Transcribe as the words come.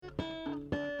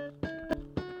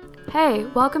Hey,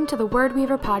 welcome to the Word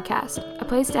Weaver podcast, a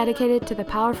place dedicated to the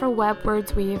powerful web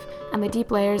words weave and the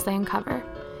deep layers they uncover.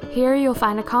 Here you'll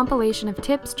find a compilation of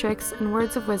tips, tricks, and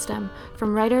words of wisdom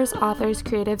from writers, authors,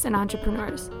 creatives, and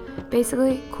entrepreneurs.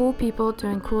 Basically, cool people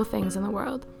doing cool things in the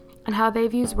world, and how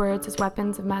they've used words as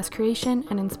weapons of mass creation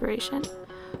and inspiration.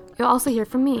 You'll also hear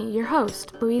from me, your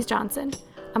host, Louise Johnson.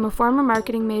 I'm a former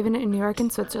marketing maven in New York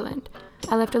and Switzerland.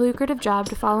 I left a lucrative job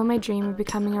to follow my dream of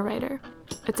becoming a writer.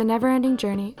 It's a never-ending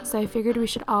journey, so I figured we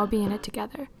should all be in it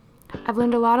together. I've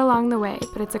learned a lot along the way,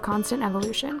 but it's a constant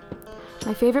evolution.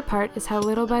 My favorite part is how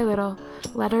little by little,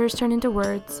 letters turn into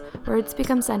words, words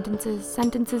become sentences,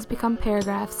 sentences become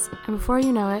paragraphs, and before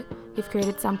you know it, you've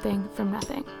created something from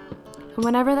nothing. And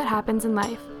whenever that happens in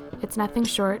life, it's nothing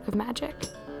short of magic.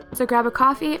 So grab a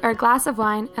coffee or a glass of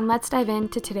wine, and let's dive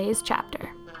into today's chapter.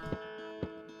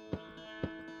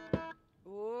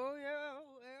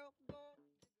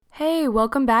 Hey,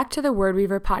 welcome back to the Word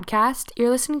Weaver podcast. You're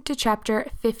listening to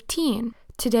chapter 15.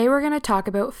 Today we're going to talk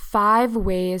about 5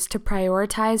 ways to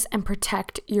prioritize and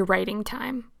protect your writing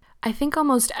time. I think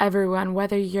almost everyone,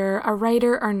 whether you're a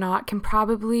writer or not, can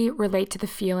probably relate to the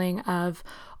feeling of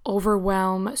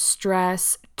overwhelm,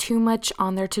 stress, too much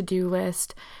on their to-do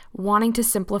list, wanting to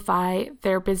simplify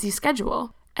their busy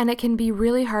schedule. And it can be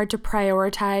really hard to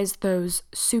prioritize those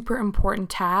super important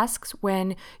tasks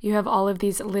when you have all of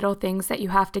these little things that you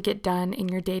have to get done in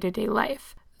your day-to-day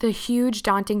life. The huge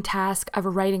daunting task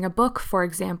of writing a book, for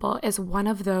example, is one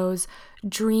of those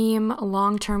dream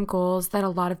long-term goals that a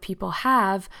lot of people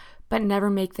have but never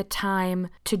make the time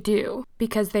to do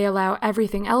because they allow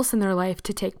everything else in their life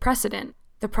to take precedent.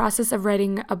 The process of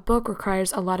writing a book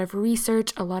requires a lot of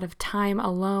research, a lot of time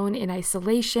alone in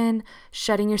isolation,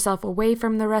 shutting yourself away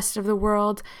from the rest of the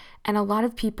world, and a lot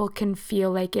of people can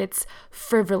feel like it's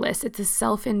frivolous. It's a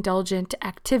self-indulgent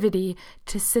activity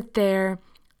to sit there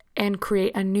and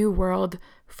create a new world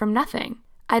from nothing.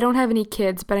 I don't have any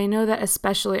kids, but I know that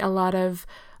especially a lot of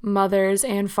mothers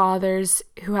and fathers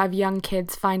who have young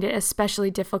kids find it especially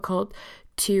difficult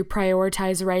to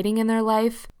prioritize writing in their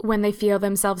life when they feel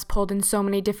themselves pulled in so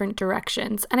many different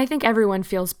directions. And I think everyone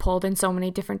feels pulled in so many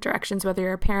different directions, whether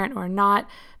you're a parent or not.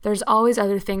 There's always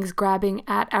other things grabbing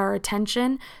at our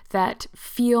attention that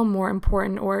feel more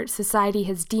important, or society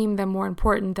has deemed them more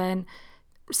important than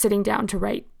sitting down to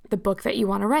write the book that you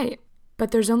want to write.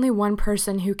 But there's only one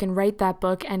person who can write that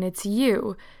book, and it's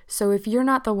you. So if you're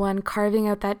not the one carving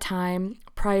out that time,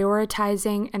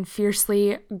 prioritizing and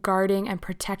fiercely guarding and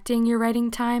protecting your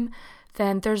writing time,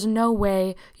 then there's no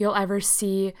way you'll ever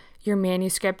see your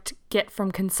manuscript get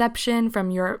from conception,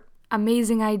 from your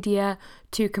amazing idea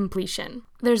to completion.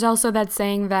 There's also that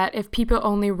saying that if people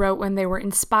only wrote when they were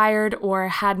inspired or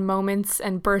had moments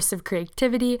and bursts of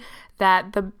creativity,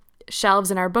 that the shelves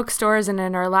in our bookstores and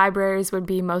in our libraries would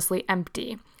be mostly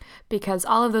empty, because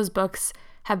all of those books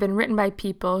have been written by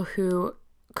people who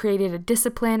created a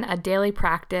discipline, a daily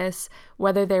practice,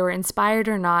 whether they were inspired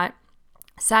or not,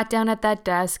 sat down at that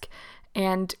desk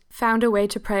and found a way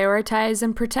to prioritize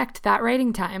and protect that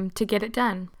writing time to get it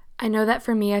done. I know that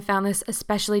for me, I found this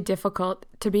especially difficult.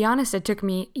 To be honest, it took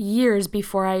me years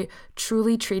before I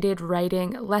truly treated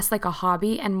writing less like a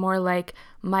hobby and more like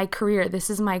my career. This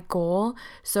is my goal.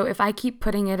 So if I keep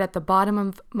putting it at the bottom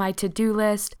of my to-do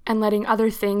list and letting other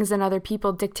things and other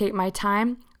people dictate my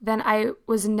time, then I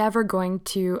was never going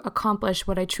to accomplish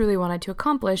what I truly wanted to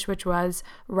accomplish, which was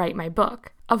write my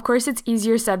book. Of course, it's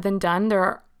easier said than done. There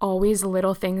are always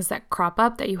little things that crop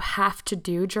up that you have to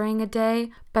do during a day,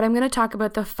 but I'm going to talk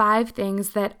about the 5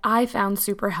 things that I found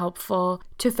super helpful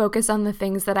to focus on the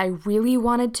things that I really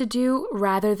wanted to do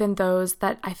rather than those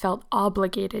that I felt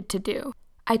obligated to do.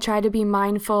 I try to be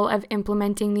mindful of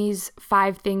implementing these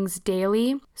 5 things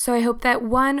daily, so I hope that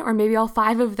 1 or maybe all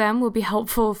 5 of them will be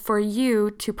helpful for you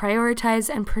to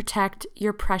prioritize and protect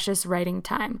your precious writing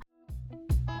time.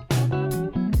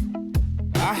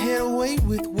 I had a way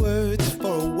with words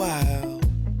for a while.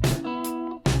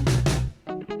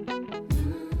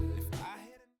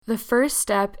 The first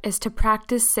step is to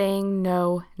practice saying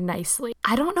no nicely.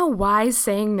 I don't know why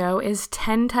saying no is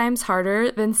 10 times harder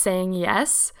than saying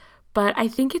yes, but I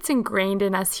think it's ingrained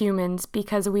in us humans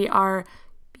because we are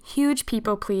huge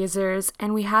people pleasers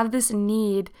and we have this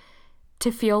need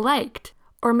to feel liked.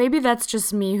 Or maybe that's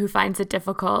just me who finds it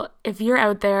difficult. If you're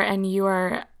out there and you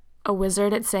are a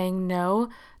wizard at saying no,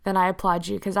 then I applaud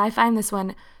you, because I find this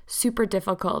one super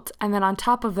difficult. And then on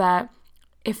top of that,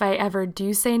 if I ever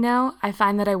do say no, I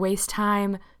find that I waste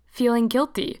time feeling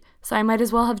guilty. So I might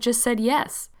as well have just said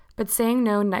yes. But saying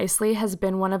no nicely has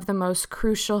been one of the most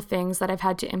crucial things that I've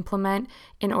had to implement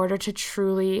in order to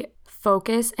truly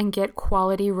focus and get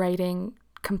quality writing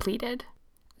completed.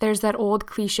 There's that old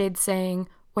cliched saying,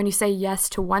 when you say yes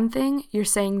to one thing, you're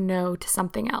saying no to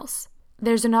something else.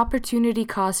 There's an opportunity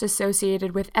cost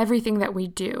associated with everything that we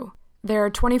do. There are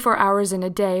 24 hours in a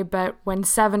day, but when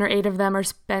 7 or 8 of them are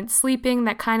spent sleeping,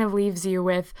 that kind of leaves you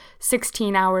with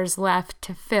 16 hours left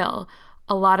to fill.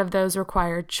 A lot of those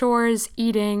require chores,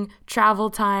 eating, travel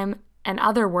time, and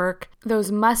other work,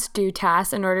 those must-do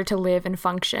tasks in order to live and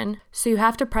function. So you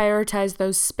have to prioritize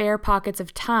those spare pockets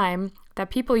of time that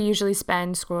people usually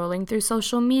spend scrolling through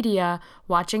social media,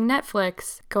 watching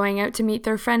Netflix, going out to meet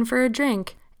their friend for a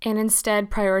drink, and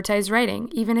instead prioritize writing,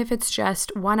 even if it's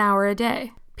just 1 hour a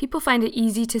day. People find it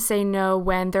easy to say no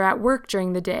when they're at work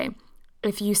during the day.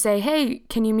 If you say, hey,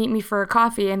 can you meet me for a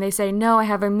coffee? And they say, no, I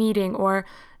have a meeting, or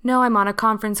no, I'm on a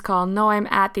conference call, no, I'm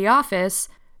at the office,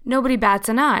 nobody bats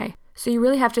an eye. So you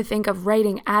really have to think of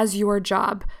writing as your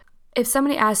job. If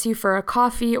somebody asks you for a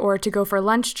coffee or to go for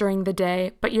lunch during the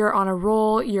day, but you're on a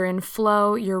roll, you're in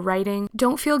flow, you're writing,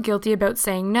 don't feel guilty about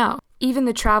saying no. Even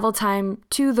the travel time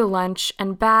to the lunch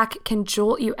and back can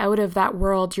jolt you out of that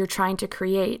world you're trying to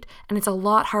create, and it's a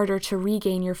lot harder to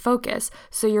regain your focus.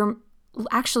 So you're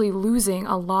actually losing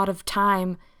a lot of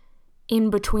time in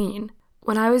between.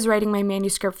 When I was writing my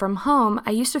manuscript from home, I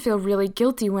used to feel really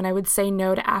guilty when I would say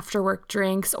no to after-work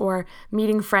drinks or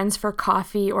meeting friends for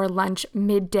coffee or lunch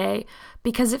midday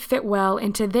because it fit well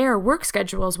into their work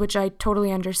schedules, which I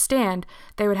totally understand.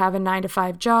 They would have a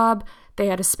 9-to-5 job, they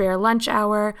had a spare lunch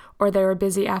hour, or they were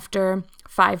busy after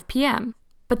 5 p.m.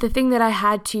 But the thing that I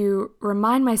had to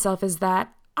remind myself is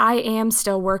that I am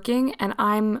still working and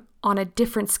I'm on a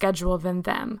different schedule than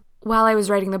them. While I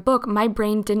was writing the book, my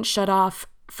brain didn't shut off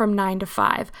from 9 to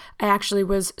 5. I actually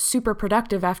was super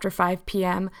productive after 5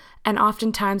 p.m. and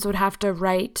oftentimes would have to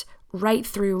write right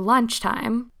through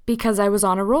lunchtime because I was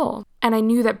on a roll. And I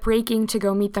knew that breaking to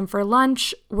go meet them for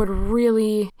lunch would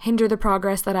really hinder the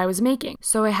progress that I was making.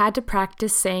 So I had to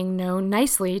practice saying no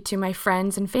nicely to my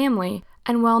friends and family.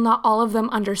 And while not all of them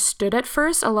understood at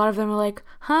first, a lot of them were like,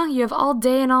 you have all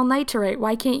day and all night to write.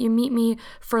 Why can't you meet me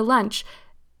for lunch?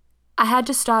 I had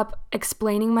to stop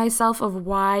explaining myself of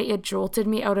why it jolted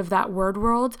me out of that word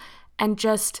world and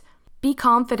just be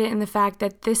confident in the fact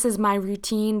that this is my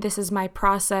routine, this is my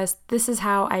process, this is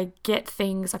how I get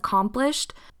things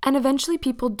accomplished. And eventually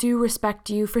people do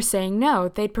respect you for saying no.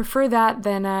 They'd prefer that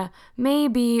than a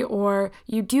maybe, or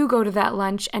you do go to that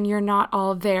lunch and you're not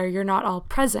all there, you're not all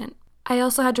present. I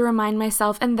also had to remind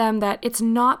myself and them that it's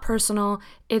not personal,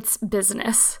 it's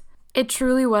business. It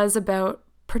truly was about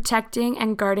protecting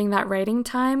and guarding that writing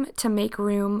time to make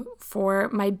room for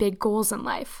my big goals in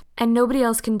life. And nobody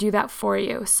else can do that for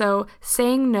you. So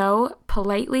saying no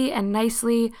politely and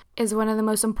nicely is one of the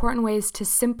most important ways to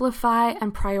simplify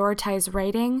and prioritize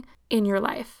writing in your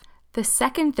life. The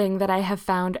second thing that I have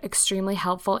found extremely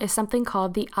helpful is something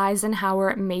called the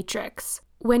Eisenhower Matrix.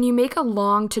 When you make a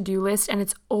long to-do list and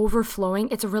it's overflowing,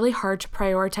 it's really hard to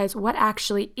prioritize what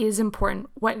actually is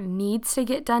important, what needs to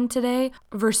get done today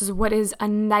versus what is a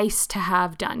nice to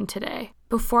have done today.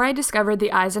 Before I discovered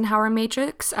the Eisenhower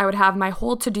Matrix, I would have my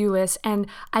whole to-do list and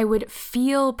I would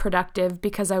feel productive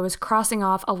because I was crossing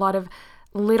off a lot of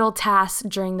little tasks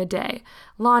during the day.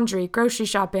 Laundry, grocery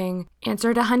shopping,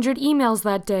 answered 100 emails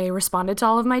that day, responded to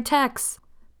all of my texts.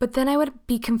 But then I would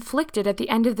be conflicted at the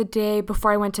end of the day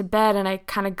before I went to bed and I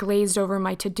kind of glazed over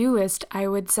my to-do list. I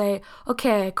would say,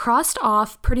 okay, I crossed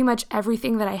off pretty much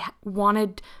everything that I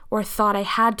wanted or thought I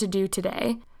had to do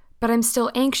today, but I'm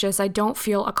still anxious. I don't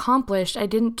feel accomplished. I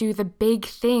didn't do the big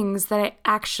things that I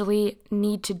actually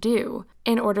need to do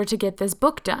in order to get this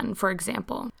book done, for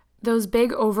example. Those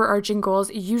big overarching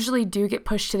goals usually do get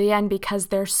pushed to the end because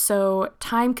they're so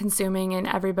time-consuming in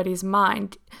everybody's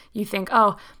mind. You think,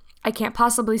 I can't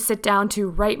possibly sit down to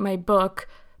write my book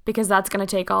because that's going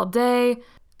to take all day.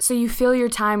 So you fill your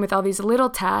time with all these little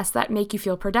tasks that make you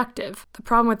feel productive. The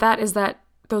problem with that is that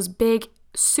those big,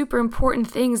 super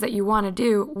important things that you want to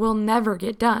do will never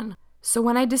get done. So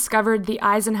when I discovered the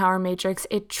Eisenhower Matrix,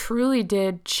 it truly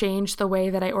did change the way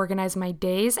that I organize my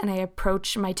days and I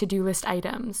approach my to-do list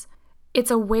items. It's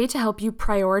a way to help you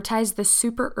prioritize the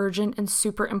super urgent and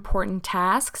super important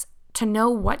tasks to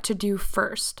know what to do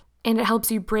first. And it helps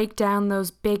you break down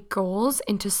those big goals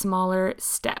into smaller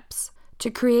steps. To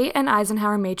create an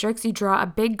Eisenhower Matrix, you draw a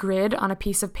big grid on a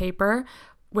piece of paper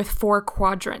with 4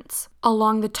 quadrants.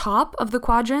 Along the top of the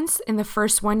quadrants, in the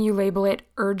first one, you label it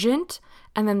urgent,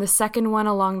 and then the second one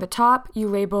along the top, you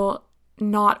label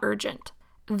not urgent.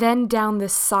 Then down the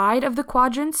side of the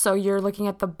quadrant, so you're looking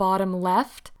at the bottom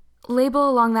left, label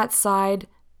along that side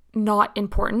not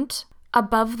important.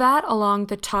 Above that, along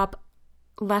the top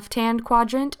left-hand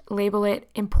quadrant, label it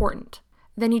important.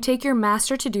 Then you take your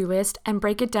master to-do list and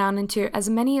break it down into as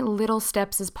many little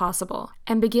steps as possible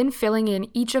and begin filling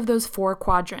in each of those 4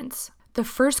 quadrants. The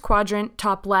first quadrant,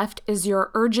 top left, is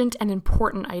your urgent and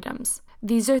important items.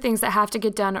 These are things that have to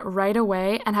get done right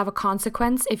away and have a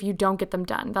consequence if you don't get them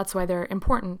done. That's why they're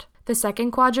important. The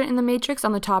second quadrant in the matrix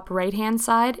on the top right-hand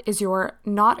side is your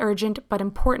not urgent but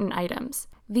important items.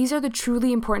 These are the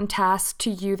truly important tasks to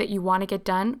you that you want to get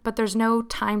done, but there's no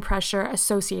time pressure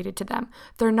associated to them.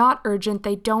 They're not urgent.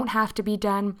 They don't have to be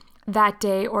done that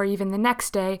day or even the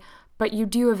next day, but you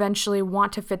do eventually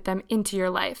want to fit them into your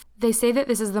life. They say that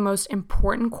this is the most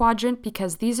important quadrant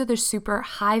because these are the super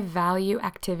high value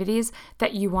activities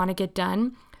that you want to get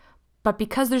done. But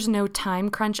because there's no time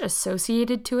crunch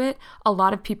associated to it, a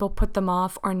lot of people put them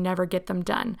off or never get them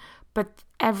done. But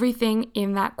everything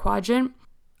in that quadrant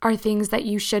are things that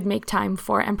you should make time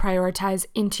for and prioritize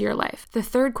into your life. The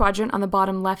third quadrant on the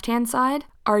bottom left-hand side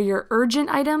are your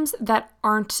urgent items that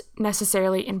aren't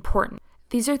necessarily important.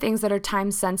 These are things that are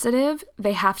time sensitive,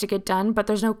 they have to get done, but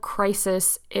there's no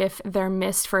crisis if they're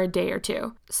missed for a day or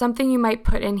two. Something you might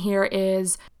put in here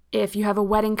is if you have a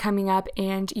wedding coming up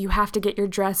and you have to get your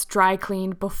dress dry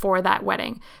cleaned before that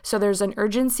wedding. So there's an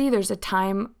urgency, there's a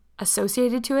time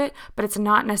associated to it, but it's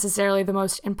not necessarily the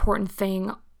most important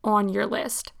thing on your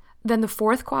list. Then the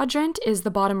fourth quadrant is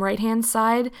the bottom right-hand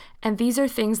side, and these are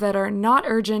things that are not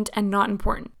urgent and not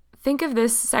important. Think of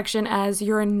this section as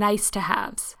your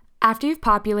nice-to-haves. After you've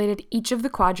populated each of the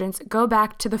quadrants, go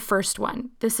back to the first one.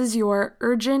 This is your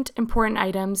urgent, important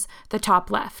items, the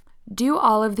top left. Do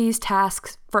all of these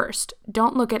tasks first.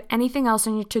 Don't look at anything else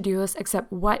on your to-do list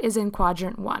except what is in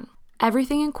quadrant 1.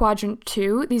 Everything in quadrant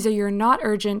 2, these are your not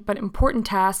urgent but important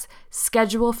tasks,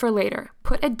 schedule for later.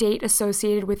 Put a date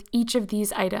associated with each of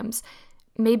these items.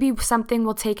 Maybe something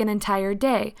will take an entire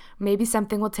day. Maybe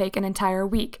something will take an entire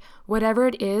week. Whatever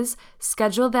it is,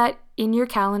 schedule that in your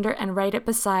calendar and write it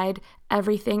beside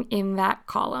everything in that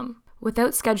column.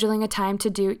 Without scheduling a time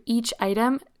to do each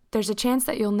item, there's a chance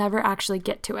that you'll never actually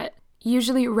get to it.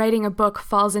 Usually writing a book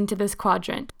falls into this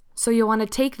quadrant. So you'll want to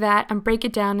take that and break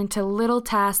it down into little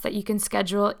tasks that you can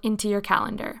schedule into your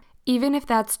calendar. Even if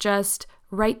that's just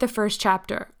write the first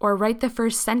chapter or write the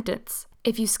first sentence.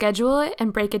 If you schedule it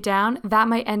and break it down, that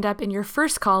might end up in your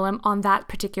first column on that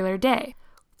particular day.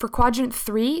 For quadrant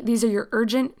 3, these are your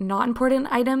urgent, not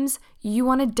important items. You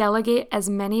want to delegate as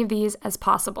many of these as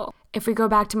possible. If we go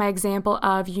back to my example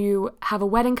of you have a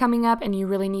wedding coming up and you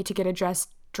really need to get a dress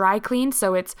dry cleaned,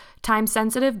 so it's time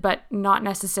sensitive but not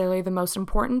necessarily the most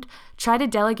important, try to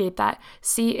delegate that.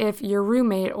 See if your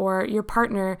roommate or your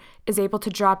partner is able to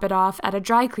drop it off at a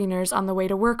dry cleaner's on the way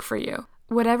to work for you.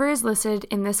 Whatever is listed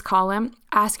in this column,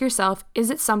 ask yourself, is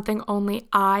it something only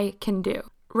I can do?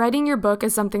 Writing your book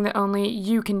is something that only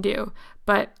you can do,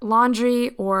 but laundry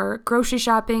or grocery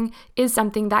shopping is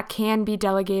something that can be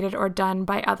delegated or done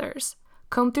by others.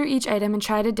 Comb through each item and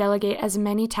try to delegate as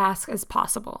many tasks as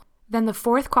possible. Then the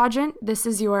fourth quadrant, this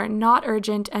is your not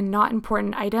urgent and not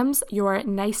important items, your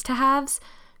nice-to-haves.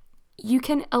 You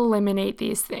can eliminate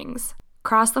these things.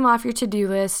 Cross them off your to-do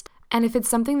list. And if it's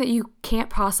something that you can't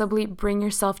possibly bring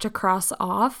yourself to cross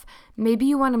off, maybe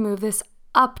you want to move this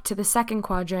up to the second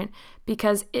quadrant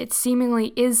because it seemingly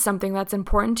is something that's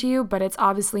important to you, but it's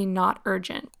obviously not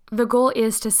urgent. The goal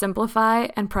is to simplify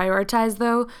and prioritize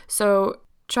though, so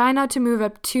try not to move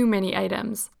up too many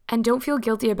items. And don't feel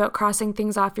guilty about crossing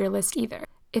things off your list either.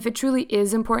 If it truly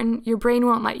is important, your brain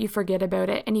won't let you forget about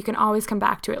it and you can always come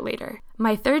back to it later.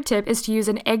 My third tip is to use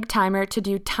an egg timer to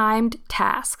do timed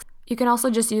tasks. You can also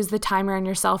just use the timer on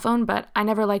your cell phone, but I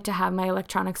never like to have my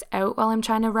electronics out while I'm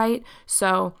trying to write,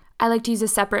 so I like to use a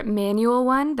separate manual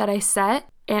one that I set,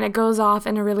 and it goes off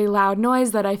in a really loud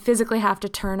noise that I physically have to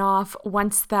turn off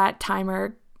once that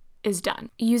timer is done.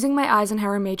 Using my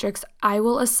Eisenhower matrix, I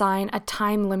will assign a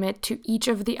time limit to each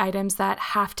of the items that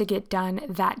have to get done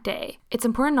that day. It's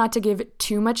important not to give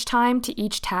too much time to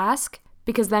each task,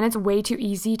 because then it's way too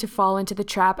easy to fall into the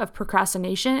trap of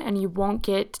procrastination and you won't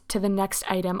get to the next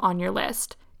item on your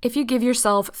list. If you give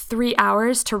yourself 3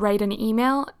 hours to write an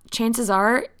email, chances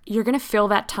are you're going to fill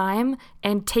that time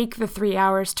and take the 3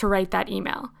 hours to write that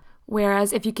email.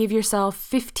 Whereas if you give yourself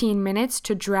 15 minutes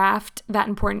to draft that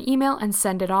important email and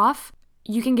send it off,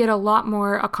 you can get a lot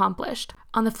more accomplished.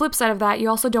 On the flip side of that, you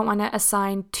also don't want to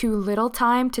assign too little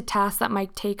time to tasks that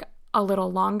might take a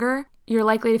little longer. You're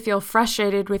likely to feel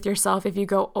frustrated with yourself if you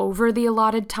go over the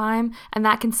allotted time, and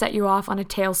that can set you off on a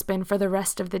tailspin for the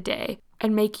rest of the day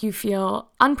and make you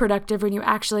feel unproductive when you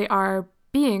actually are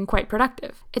being quite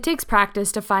productive. It takes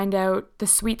practice to find out the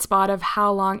sweet spot of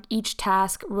how long each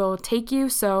task will take you,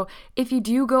 so if you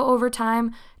do go over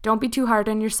time, Don't be too hard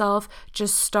on yourself.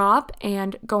 Just stop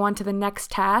and go on to the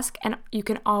next task, and you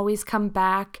can always come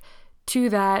back to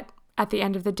that at the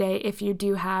end of the day if you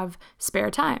do have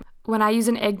spare time. When I use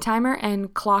an egg timer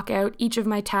and clock out each of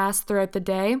my tasks throughout the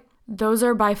day, those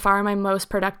are by far my most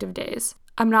productive days.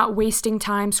 I'm not wasting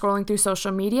time scrolling through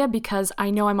social media because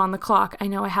I know I'm on the clock. I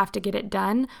know I have to get it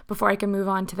done before I can move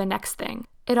on to the next thing.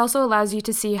 It also allows you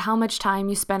to see how much time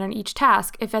you spend on each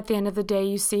task. If at the end of the day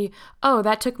you see, oh,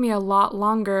 that took me a lot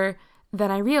longer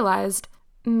than I realized,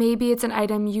 maybe it's an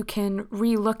item you can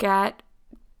re-look at,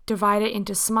 divide it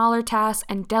into smaller tasks,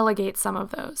 and delegate some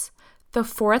of those. The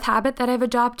fourth habit that I've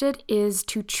adopted is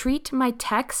to treat my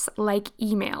texts like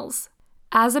emails.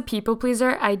 As a people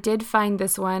pleaser, I did find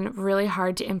this one really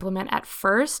hard to implement at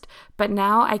first, but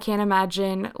now I can't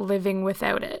imagine living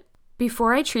without it.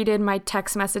 Before I treated my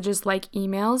text messages like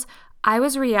emails, I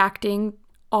was reacting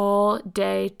all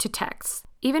day to texts.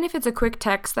 Even if it's a quick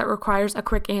text that requires a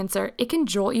quick answer, it can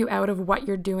jolt you out of what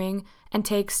you're doing and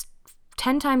takes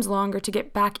 10 times longer to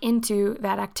get back into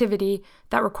that activity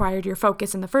that required your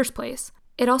focus in the first place.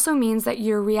 It also means that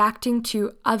you're reacting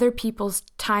to other people's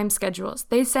time schedules.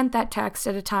 They sent that text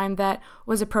at a time that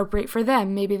was appropriate for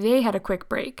them. Maybe they had a quick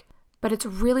break. But it's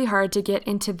really hard to get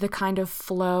into the kind of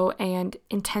flow and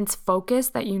intense focus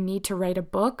that you need to write a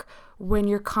book when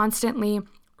you're constantly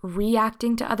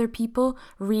reacting to other people,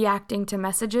 reacting to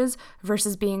messages,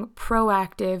 versus being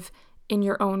proactive in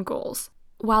your own goals.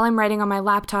 While I'm writing on my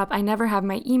laptop, I never have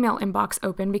my email inbox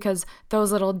open because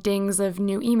those little dings of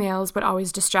new emails would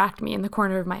always distract me in the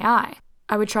corner of my eye.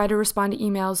 I would try to respond to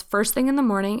emails first thing in the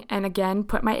morning and again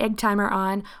put my egg timer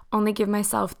on, only give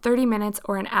myself 30 minutes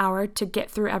or an hour to get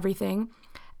through everything,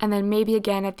 and then maybe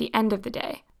again at the end of the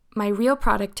day. My real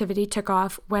productivity took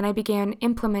off when I began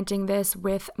implementing this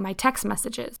with my text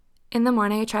messages. In the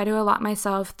morning, I try to allot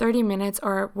myself 30 minutes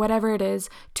or whatever it is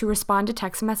to respond to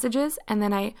text messages, and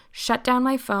then I shut down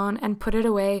my phone and put it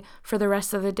away for the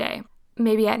rest of the day.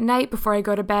 Maybe at night before I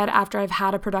go to bed after I've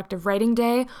had a productive writing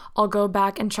day, I'll go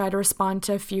back and try to respond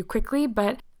to a few quickly,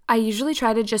 but I usually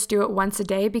try to just do it once a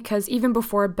day because even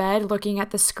before bed, looking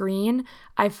at the screen,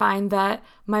 I find that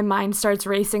my mind starts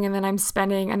racing and then I'm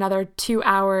spending another 2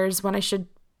 hours when I should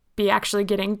be actually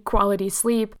getting quality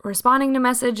sleep, responding to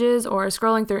messages or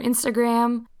scrolling through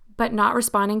Instagram. But not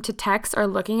responding to texts or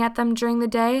looking at them during the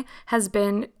day has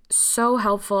been so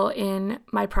helpful in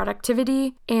my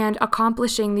productivity and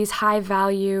accomplishing these high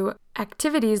value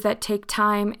activities that take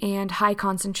time and high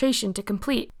concentration to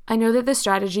complete. I know that this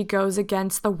strategy goes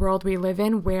against the world we live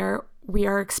in where we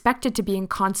are expected to be in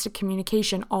constant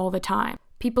communication all the time.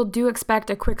 People do expect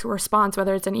a quick response,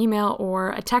 whether it's an email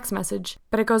or a text message,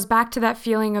 but it goes back to that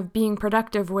feeling of being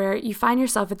productive where you find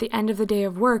yourself at the end of the day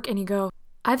of work and you go,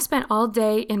 I've spent all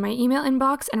day in my email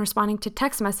inbox and responding to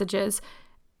text messages.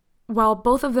 While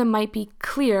both of them might be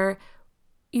clear,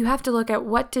 you have to look at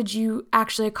what did you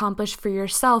actually accomplish for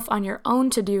yourself on your own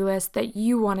to-do list that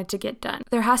you wanted to get done.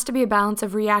 There has to be a balance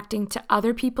of reacting to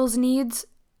other people's needs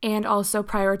and also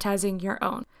prioritizing your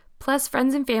own. Plus,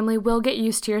 friends and family will get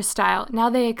used to your style. Now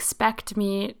they expect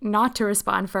me not to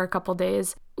respond for a couple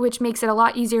days, which makes it a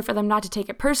lot easier for them not to take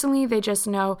it personally. They just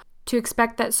know to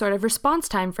expect that sort of response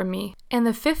time from me. And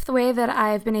the fifth way that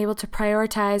I've been able to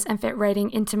prioritize and fit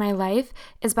writing into my life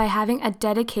is by having a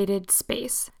dedicated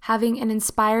space. Having an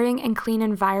inspiring and clean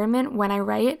environment when I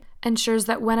write ensures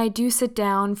that when I do sit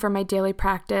down for my daily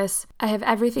practice, I have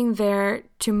everything there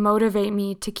to motivate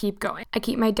me to keep going. I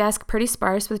keep my desk pretty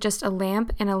sparse with just a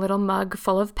lamp and a little mug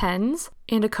full of pens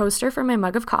and a coaster for my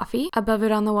mug of coffee. Above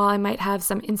it on the wall, I might have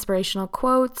some inspirational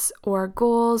quotes or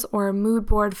goals or mood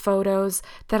board photos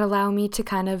that allow me to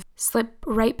kind of slip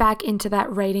right back into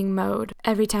that writing mode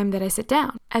every time that I sit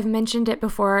down. I've mentioned it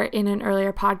before in an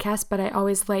earlier podcast, but I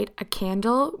always light a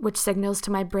candle, which signals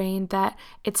to my brain that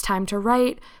it's time to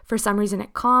write. For some reason,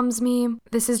 it calms me.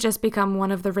 This has just become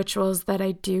one of the rituals that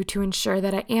I do to ensure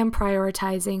that I am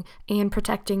prioritizing and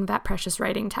protecting that precious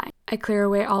writing time. I clear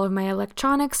away all of my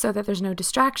electronics so that there's no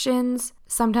distractions.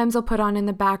 Sometimes I'll put on in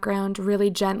the background really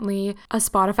gently a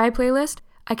Spotify playlist.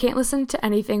 I can't listen to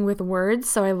anything with words,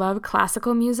 so I love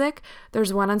classical music.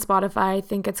 There's one on Spotify, I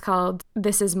think it's called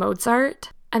This Is Mozart.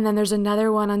 And then there's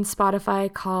another one on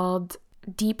Spotify called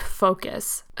Deep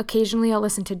Focus. Occasionally I'll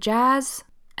listen to jazz.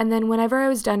 And then whenever I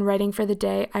was done writing for the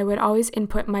day, I would always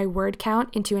input my word count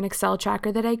into an Excel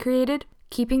tracker that I created.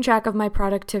 Keeping track of my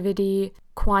productivity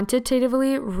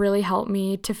quantitatively really helped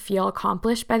me to feel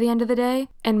accomplished by the end of the day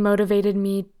and motivated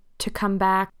me to come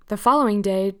back the following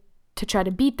day to try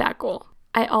to beat that goal.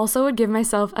 I also would give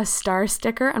myself a star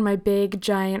sticker on my big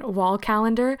giant wall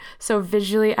calendar so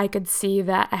visually I could see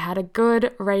that I had a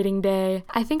good writing day.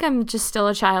 I think I'm just still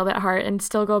a child at heart and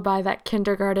still go by that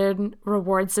kindergarten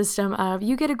reward system of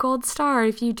you get a gold star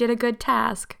if you did a good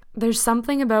task. There's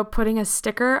something about putting a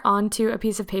sticker onto a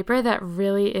piece of paper that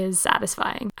really is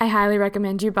satisfying. I highly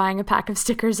recommend you buying a pack of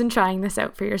stickers and trying this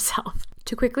out for yourself.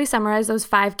 To quickly summarize those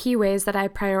 5 key ways that I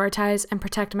prioritize and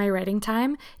protect my writing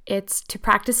time, it's to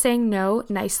practice saying no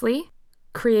nicely,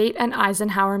 create an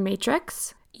Eisenhower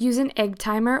matrix, use an egg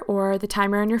timer or the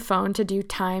timer on your phone to do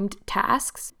timed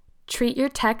tasks, treat your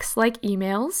texts like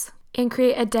emails, and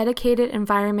create a dedicated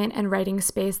environment and writing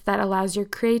space that allows your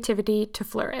creativity to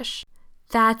flourish.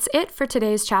 That's it for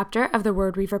today's chapter of the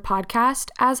Word Weaver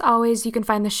podcast. As always, you can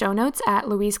find the show notes at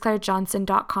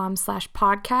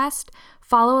louiseclairejohnson.com/podcast.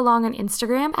 Follow along on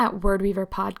Instagram at Word Weaver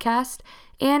Podcast.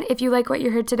 And if you like what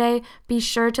you heard today, be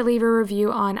sure to leave a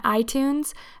review on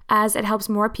iTunes as it helps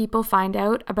more people find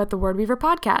out about the Word Weaver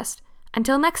podcast.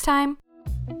 Until next time.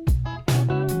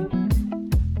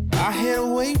 I had a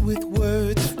way with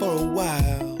words for a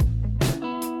while.